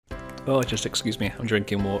Oh, just excuse me. I'm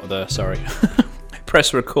drinking water there. Sorry. I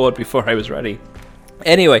pressed record before I was ready.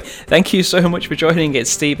 Anyway, thank you so much for joining. It's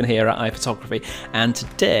Stephen here at iPhotography, and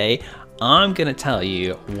today I'm going to tell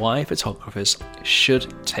you why photographers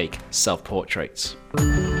should take self-portraits.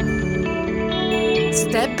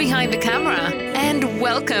 Step behind the camera and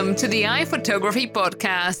welcome to the iPhotography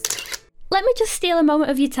podcast. Let me just steal a moment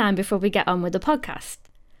of your time before we get on with the podcast.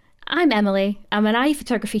 I'm Emily, I'm an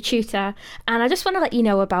iPhotography tutor, and I just want to let you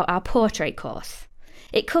know about our portrait course.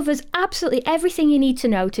 It covers absolutely everything you need to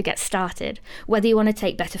know to get started, whether you want to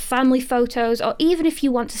take better family photos or even if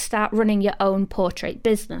you want to start running your own portrait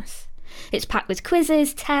business. It's packed with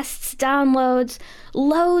quizzes, tests, downloads,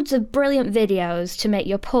 loads of brilliant videos to make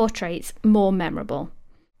your portraits more memorable.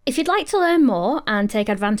 If you'd like to learn more and take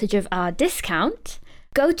advantage of our discount,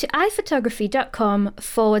 go to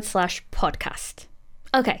iPhotography.com/podcast.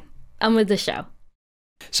 Okay, on with the show.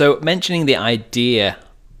 So mentioning the idea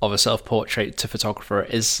of a self-portrait to photographer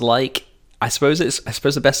is like, I suppose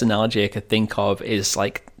the best analogy I could think of is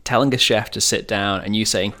like telling a chef to sit down and you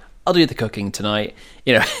saying, I'll do the cooking tonight.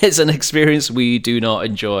 You know, it's an experience we do not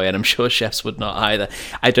enjoy, and I'm sure chefs would not either.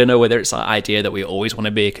 I don't know whether it's that idea that we always want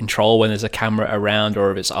to be in control when there's a camera around,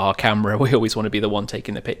 or if it's our camera, we always want to be the one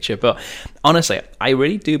taking the picture. But honestly, I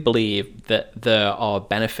really do believe that there are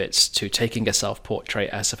benefits to taking a self-portrait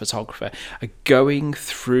as a photographer, going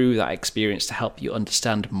through that experience to help you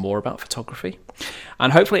understand more about photography.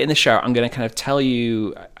 And hopefully in this show, I'm going to kind of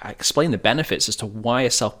explain the benefits as to why a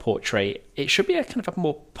self-portrait, it should be a kind of a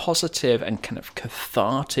more positive and kind of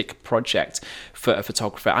cathartic project for a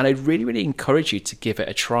photographer. And I'd really, really encourage you to give it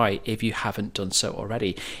a try if you haven't done so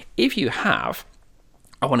already. If you have,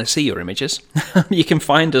 I want to see your images. You can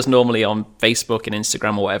find us normally on Facebook and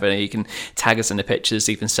Instagram or whatever. You can tag us in the pictures,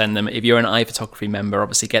 you can send them. If you're an iPhotography member,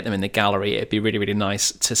 obviously get them in the gallery. It'd be really, really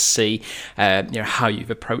nice to see how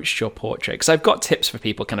you've approached your portrait. Because I've got tips for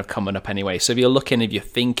people kind of coming up anyway. So if you're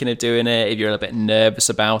thinking of doing it, if you're a little bit nervous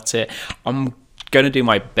about it, I'm going to do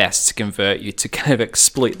my best to convert you to kind of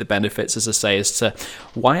exploit the benefits, as I say, as to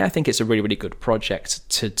why I think it's a really, really good project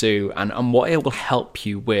to do and what it will help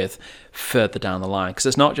you with further down the line. Because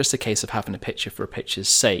it's not just a case of having a picture for a picture's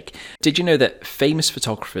sake. Did you know that famous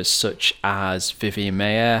photographers such as Vivian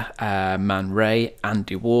Maier, Man Ray,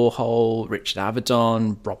 Andy Warhol, Richard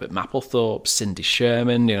Avedon, Robert Mapplethorpe, Cindy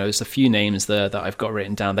Sherman, there's a few names there that I've got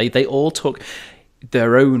written down. They all took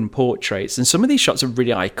their own portraits, and some of these shots are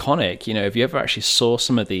really iconic. If you ever actually saw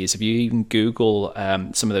some of these, if you even Google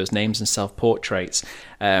some of those names and self-portraits,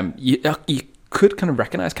 you could kind of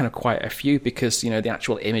recognize kind of quite a few, because the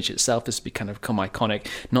actual image itself has become iconic,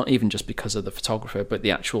 not even just because of the photographer, but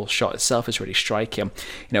the actual shot itself is really striking.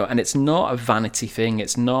 And it's not a vanity thing.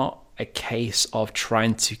 It's not a case of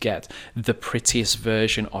trying to get the prettiest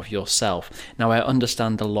version of yourself. Now, I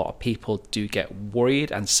understand a lot of people do get worried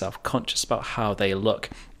and self-conscious about how they look,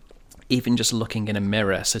 even just looking in a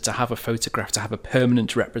mirror. So to have a photograph, to have a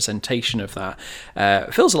permanent representation of that,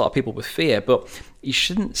 fills a lot of people with fear, but you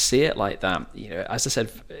shouldn't see it like that. As I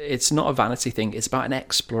said, it's not a vanity thing. It's about an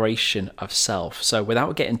exploration of self. So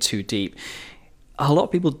without getting too deep, a lot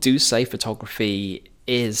of people do say photography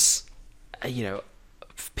is,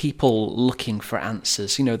 people looking for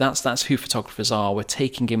answers. That's who photographers are. We're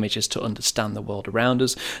taking images to understand the world around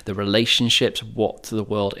us, the relationships, what the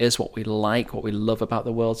world is, what we like, what we love about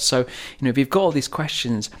the world. So, if you've got all these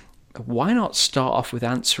questions, why not start off with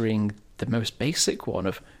answering the most basic one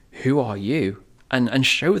of who are you? And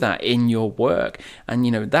show that in your work. And,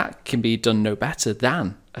 that can be done no better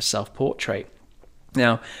than a self-portrait.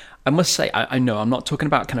 Now, I must say, I know I'm not talking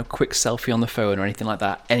about kind of quick selfie on the phone or anything like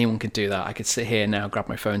that. Anyone could do that. I could sit here now, grab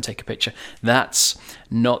my phone, take a picture. That's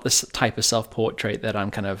not the type of self-portrait that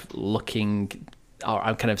I'm kind of looking, or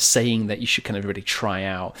I'm kind of saying that you should kind of really try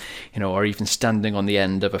out, or even standing on the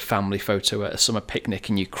end of a family photo at a summer picnic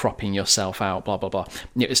and you cropping yourself out, blah, blah, blah.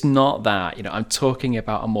 It's not that. I'm talking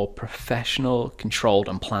about a more professional, controlled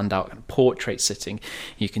and planned out portrait sitting.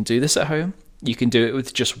 You can do this at home. You can do it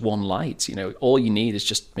with just one light. All you need is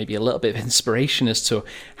just maybe a little bit of inspiration as to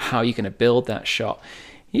how you're going to build that shot.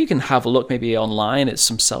 You can have a look maybe online at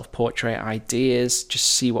some self-portrait ideas, just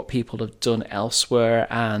see what people have done elsewhere,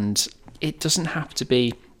 and it doesn't have to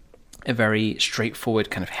be a very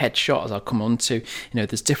straightforward kind of headshot, as I'll come on to.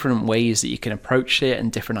 There's different ways that you can approach it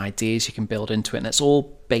and different ideas you can build into it, and it's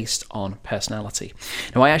all based on personality.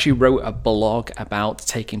 Now, I actually wrote a blog about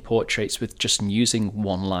taking portraits with just using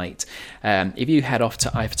one light. If you head off to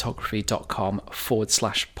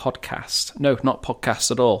iphotography.com/podcast, no, not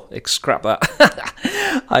podcast at all, scrap that,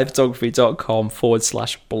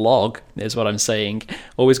 iphotography.com/blog is what I'm saying.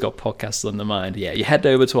 Always got podcasts on the mind. Yeah, you head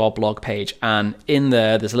over to our blog page, and in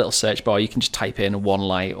there's a little search bar. You can just type in one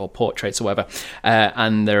light or portraits or whatever,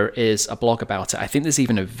 and there is a blog about it. I think there's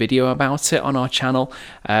even a video about it on our channel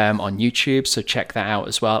on YouTube, so check that out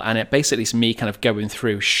as well. And it basically is me kind of going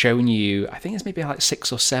through, showing you, I think it's maybe like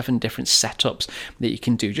 6 or 7 different setups that you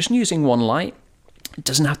can do just using one light. It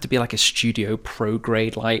doesn't have to be like a Studio Pro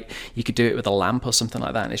grade light. You could do it with a lamp or something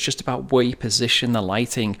like that. And it's just about where you position the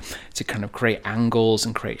lighting to kind of create angles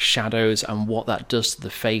and create shadows, and what that does to the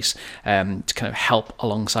face to kind of help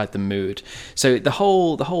alongside the mood. So the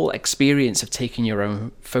whole experience of taking your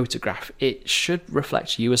own photograph, it should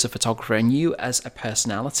reflect you as a photographer and you as a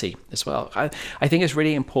personality as well. I think it's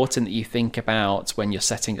really important that you think about when you're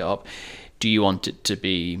setting it up. Do you want it to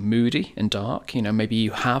be moody and dark? Maybe you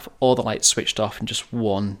have all the lights switched off and just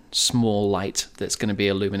one small light that's going to be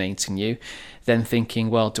illuminating you. Then thinking,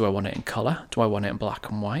 well, do I want it in color? Do I want it in black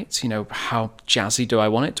and white? How jazzy do I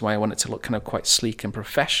want it? Do I want it to look kind of quite sleek and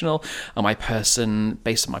professional? Based on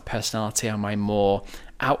my personality, am I more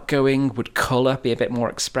outgoing? Would color be a bit more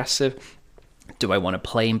expressive? Do I want a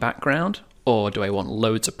plain background? Or do I want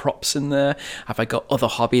loads of props in there? Have I got other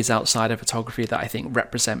hobbies outside of photography that I think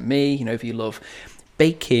represent me? If you love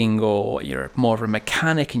baking, or you're more of a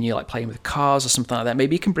mechanic and you like playing with cars or something like that,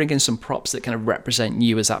 maybe you can bring in some props that kind of represent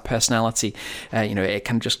you as that personality. It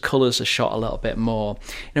kind of just colors a shot a little bit more.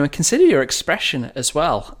 And consider your expression as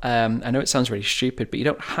well. I know it sounds really stupid, but you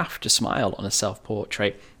don't have to smile on a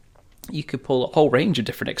self-portrait. You could pull a whole range of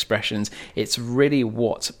different expressions. It's really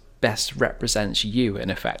what best represents you, in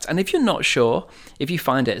effect. And if you're not sure, if you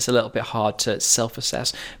find it's a little bit hard to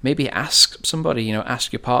self-assess, maybe ask somebody,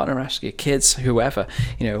 ask your partner, ask your kids, whoever,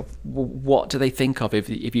 what do they think of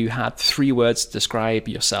if you had 3 words to describe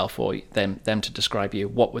yourself, or them to describe you,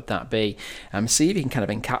 what would that be? See if you can kind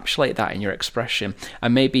of encapsulate that in your expression,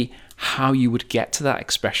 and maybe how you would get to that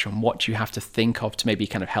expression, what you have to think of to maybe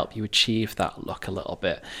kind of help you achieve that look a little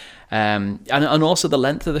bit. And also the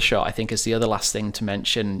length of the shot, I think, is the other last thing to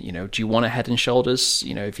mention. Do you want a Head and Shoulders?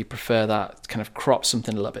 If you prefer that kind of crop,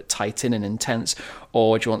 something a little bit tight in and intense,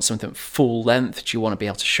 or do you want something full length? Do you want to be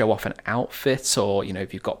able to show off an outfit, or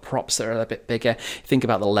if you've got props that are a little bit bigger, think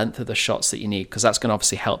about the length of the shots that you need, because that's going to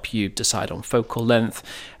obviously help you decide on focal length,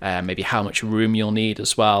 maybe how much room you'll need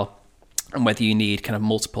as well. And whether you need kind of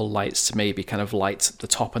multiple lights to maybe kind of light the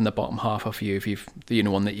top and the bottom half of you if the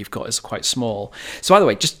one that you've got is quite small. So either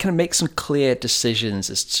way, just kind of make some clear decisions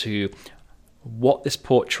as to what this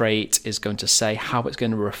portrait is going to say, how it's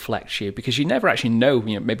going to reflect you, because you never actually know,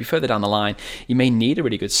 maybe further down the line, you may need a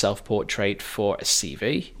really good self-portrait for a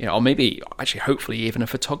CV, or maybe actually hopefully even a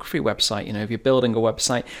photography website. If you're building a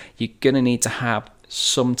website, you're going to need to have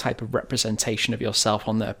some type of representation of yourself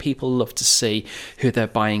on there. People love to see who they're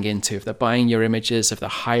buying into. If they're buying your images, if they're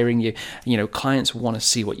hiring you, clients want to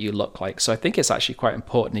see what you look like. So I think it's actually quite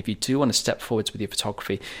important, if you do want to step forwards with your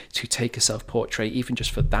photography, to take a self-portrait, even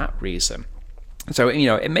just for that reason. So,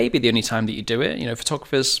 it may be the only time that you do it.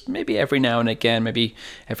 Photographers, maybe every now and again, maybe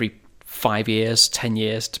every 5 years, 10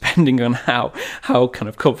 years, depending on how kind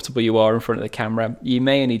of comfortable you are in front of the camera. You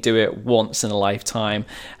may only do it once in a lifetime,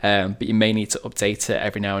 but you may need to update it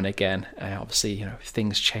every now and again. Obviously,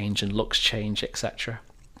 things change and looks change, etc.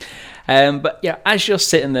 But yeah, as you're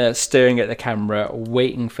sitting there staring at the camera,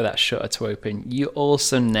 waiting for that shutter to open, you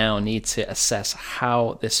also now need to assess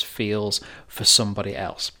how this feels for somebody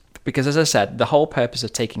else. Because as I said, the whole purpose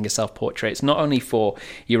of taking a self-portrait is not only for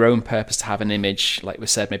your own purpose to have an image, like we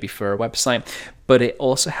said, maybe for a website, but it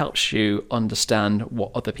also helps you understand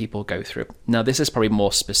what other people go through. Now, this is probably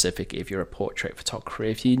more specific if you're a portrait photographer.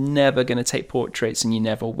 If you're never going to take portraits, and you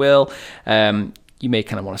never will, you may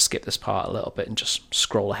kind of want to skip this part a little bit and just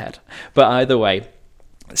scroll ahead. But either way,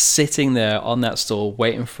 sitting there on that stool,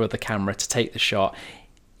 waiting for the camera to take the shot,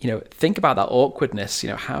 think about that awkwardness.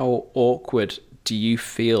 How awkward do you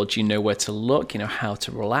feel? Do you know where to look? How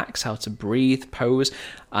to relax, how to breathe, pose,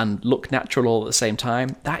 and look natural all at the same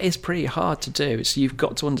time? That is pretty hard to do. So you've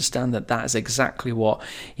got to understand that is exactly what,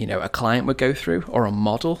 a client would go through, or a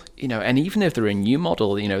model, and even if they're a new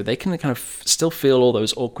model, they can kind of still feel all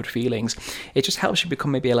those awkward feelings. It just helps you become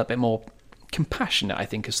maybe a little bit more compassionate, I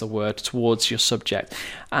think is the word, towards your subject,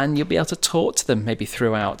 and you'll be able to talk to them maybe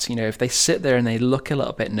throughout. If they sit there and they look a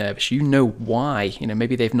little bit nervous, why.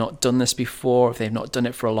 Maybe they've not done this before, if they've not done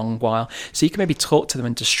it for a long while, so you can maybe talk to them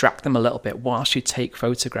and distract them a little bit whilst you take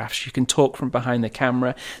photographs. You can talk from behind the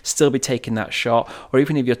camera, still be taking that shot, or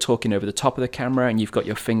even if you're talking over the top of the camera and you've got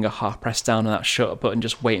your finger half pressed down on that shutter button,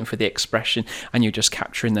 just waiting for the expression, and you're just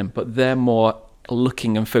capturing them, but they're more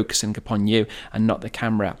looking and focusing upon you and not the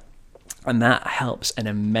camera. And that helps an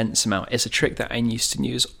immense amount. It's a trick that I used to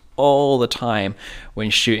use all the time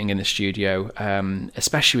when shooting in the studio,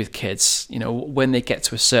 especially with kids. When they get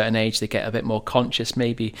to a certain age, they get a bit more conscious.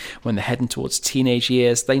 Maybe when they're heading towards teenage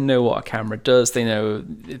years, they know what a camera does. They know,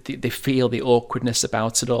 they feel the awkwardness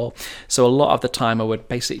about it all. So a lot of the time I would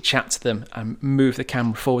basically chat to them and move the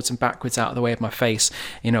camera forwards and backwards out of the way of my face,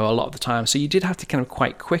 a lot of the time. So you did have to kind of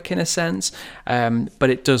quite quick in a sense,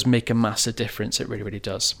 but it does make a massive difference. It really, really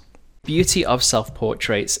does. Beauty of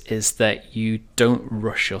self-portraits is that you don't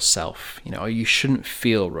rush yourself. You shouldn't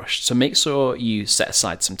feel rushed. So make sure you set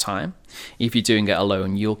aside some time. If you're doing it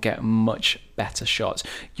alone, you'll get much better shots.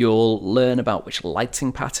 You'll learn about which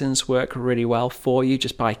lighting patterns work really well for you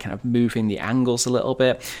just by kind of moving the angles a little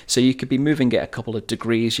bit. So you could be moving it a couple of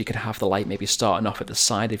degrees. You could have the light maybe starting off at the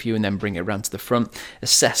side of you and then bring it around to the front.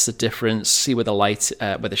 Assess the difference, see where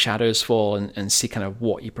the shadows fall, and see kind of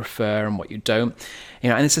what you prefer and what you don't.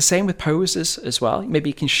 And it's the same with poses as well. Maybe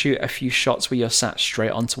you can shoot a few shots where you're sat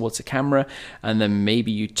straight on towards the camera, and then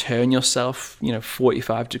maybe you turn yourself,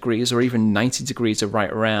 45 degrees or even 90 degrees or right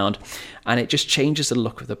around, and it just changes the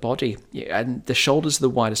look of the body. And the shoulders are the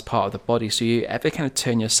widest part of the body, so you ever kind of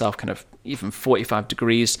turn yourself kind of even 45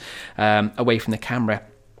 degrees away from the camera,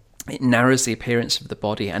 it narrows the appearance of the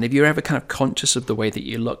body. And if you're ever kind of conscious of the way that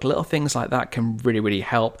you look, little things like that can really, really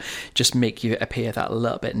help just make you appear that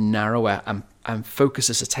little bit narrower and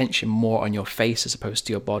focuses attention more on your face as opposed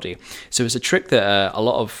to your body. So it's a trick that a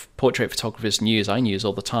lot of portrait photographers use. I use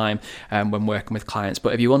all the time when working with clients.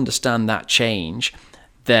 But if you understand that change,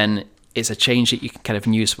 then it's a change that you can kind of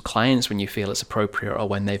use for clients when you feel it's appropriate or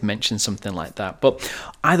when they've mentioned something like that. But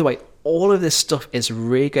either way, all of this stuff is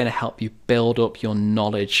really going to help you build up your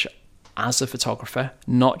knowledge as a photographer,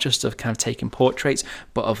 not just of kind of taking portraits,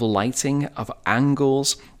 but of lighting, of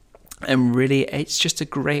angles. And really, it's just a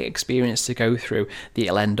great experience to go through that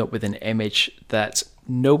you'll end up with an image that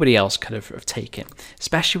nobody else could have taken,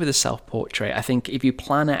 especially with a self-portrait. I think if you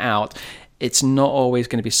plan it out, it's not always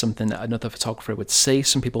going to be something that another photographer would see.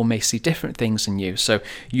 Some people may see different things than you. So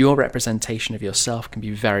your representation of yourself can be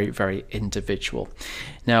very, very individual.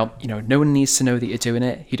 Now, no one needs to know that you're doing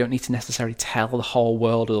it. You don't need to necessarily tell the whole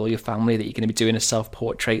world or all your family that you're going to be doing a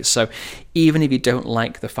self-portrait. So even if you don't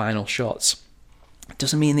like the final shots, it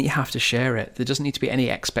doesn't mean that you have to share it. There doesn't need to be any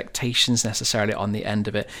expectations necessarily on the end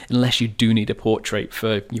of it, unless you do need a portrait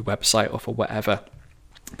for your website or for whatever.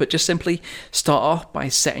 But just simply start off by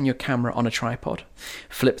setting your camera on a tripod.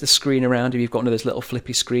 Flip the screen around if you've got one of those little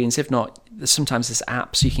flippy screens. If not, sometimes there's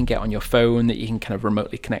apps you can get on your phone that you can kind of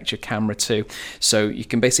remotely connect your camera to. So you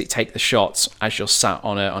can basically take the shots as you're sat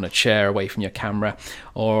on a chair away from your camera.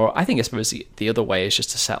 Or I suppose the other way is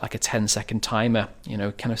just to set like a 10-second timer,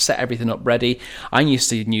 kind of set everything up ready. I used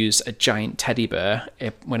to use a giant teddy bear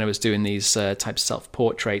when I was doing these types of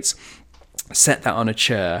self-portraits. Set that on a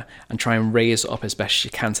chair and try and raise it up as best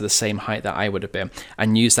you can to the same height that I would have been,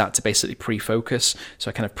 and use that to basically pre-focus. So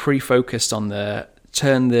I kind of pre-focused on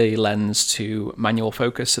turn the lens to manual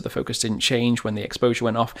focus so the focus didn't change when the exposure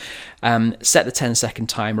went off, set the 10-second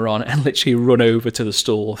timer on, and literally run over to the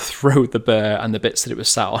stool, throw the bear and the bits that it was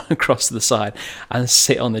sat on across to the side, and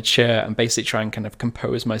sit on the chair and basically try and kind of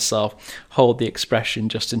compose myself, hold the expression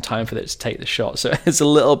just in time for it to take the shot. So it's a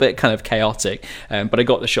little bit kind of chaotic, but I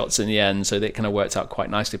got the shots in the end, so it kind of worked out quite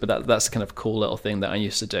nicely. But that's the kind of cool little thing that I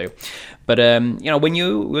used to do. But when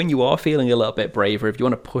you are feeling a little bit braver, if you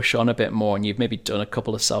want to push on a bit more and you've maybe done a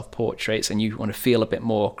couple of self-portraits and you want to feel a bit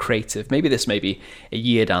more creative, maybe this may be a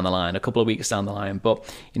year down the line, a couple of weeks down the line, but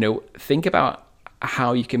think about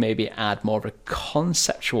how you can maybe add more of a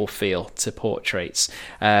conceptual feel to portraits.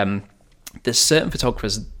 There's certain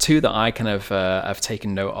photographers, two that I kind of have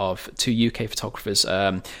taken note of, two UK photographers,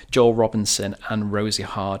 Joel Robinson and Rosie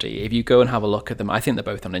Hardy. If you go and have a look at them, I think they're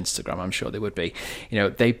both on Instagram, I'm sure they would be.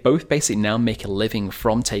 They both basically now make a living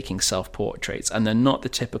from taking self-portraits, and they're not the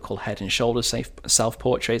typical head and shoulders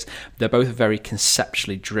self-portraits. They're both very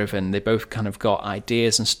conceptually driven. They both kind of got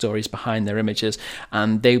ideas and stories behind their images,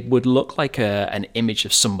 and they would look like an image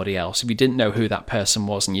of somebody else. If you didn't know who that person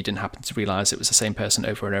was and you didn't happen to realize it was the same person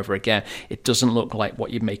over and over again, it doesn't look like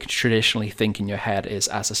what you may traditionally think in your head is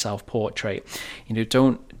as a self-portrait.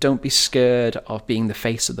 don't be scared of being the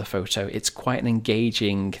face of the photo. It's quite an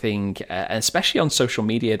engaging thing, especially on social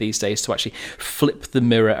media these days, to actually flip the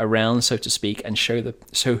mirror around, so to speak, and show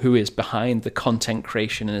who is behind the content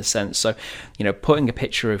creation in a sense. So, putting a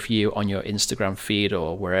picture of you on your Instagram feed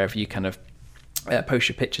or wherever you kind of post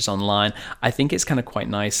your pictures online, I think it's kind of quite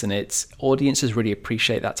nice, and it's audiences really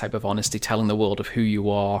appreciate that type of honesty, telling the world of who you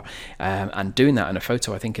are, and doing that in a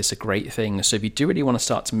photo I think is a great thing. So if you do really want to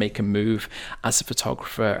start to make a move as a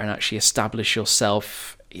photographer and actually establish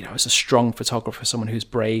yourself as a strong photographer, someone who's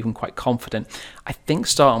brave and quite confident, I think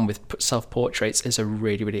starting with self-portraits is a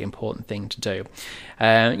really, really important thing to do.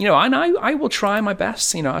 And I will try my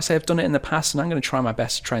best. I say I've done it in the past, and I'm going to try my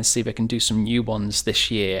best to try and see if I can do some new ones this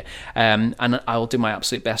year. And I will do my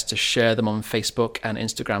absolute best to share them on Facebook and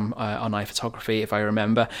Instagram on iPhotography if I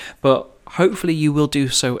remember. But hopefully you will do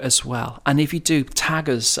so as well. And if you do, tag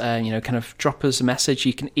us, kind of drop us a message.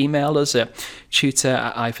 You can email us at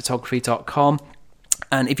tutor@iphotography.com.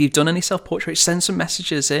 And if you've done any self-portraits, send some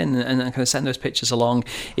messages in and kind of send those pictures along.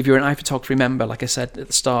 If you're an iPhotography member, like I said at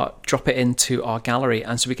the start, drop it into our gallery,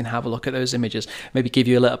 and so we can have a look at those images, maybe give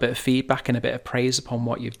you a little bit of feedback and a bit of praise upon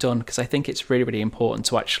what you've done, because I think it's really, really important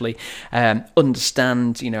to actually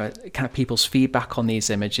understand, kind of people's feedback on these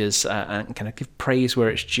images, and kind of give praise where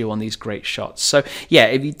it's due on these great shots. So yeah,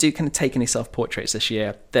 if you do kind of take any self-portraits this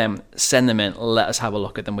year, then send them in, let us have a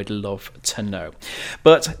look at them. We'd love to know.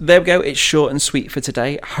 But there we go, it's short and sweet for today.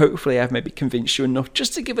 Hopefully I've maybe convinced you enough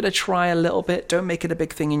just to give it a try a little bit. Don't make it a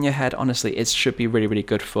big thing in your head. Honestly, it should be really, really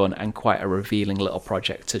good fun and quite a revealing little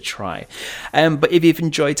project to try. But if you've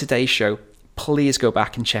enjoyed today's show, please go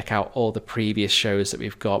back and check out all the previous shows that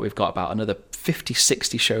we've got. We've got about another 50,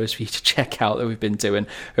 60 shows for you to check out that we've been doing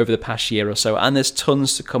over the past year or so, and there's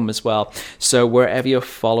tons to come as well. So wherever you're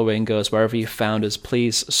following us, wherever you found us,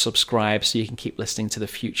 please subscribe so you can keep listening to the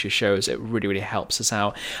future shows. It really, really helps us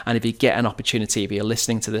out. And if you get an opportunity, if you're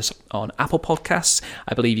listening to this on Apple Podcasts,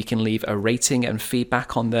 I believe you can leave a rating and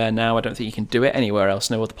feedback on there now. I don't think you can do it anywhere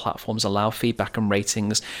else. No other platforms allow feedback and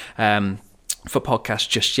ratings for podcasts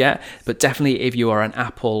just yet, but definitely if you are an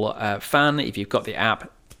Apple fan, if you've got the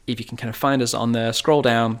app, if you can kind of find us on there, scroll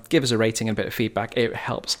down, give us a rating and a bit of feedback, it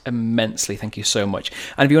helps immensely. Thank you so much.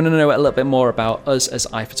 And if you want to know a little bit more about us as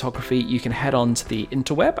iPhotography, you can head on to the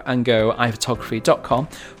interweb and go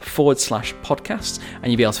iPhotography.com/podcast, and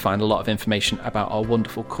you'll be able to find a lot of information about our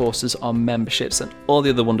wonderful courses, our memberships, and all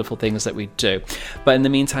the other wonderful things that we do. But in the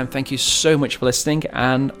meantime, thank you so much for listening,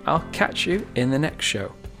 and I'll catch you in the next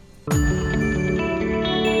show.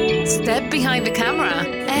 Step behind the camera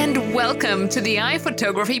and welcome to the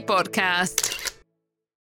iPhotography podcast.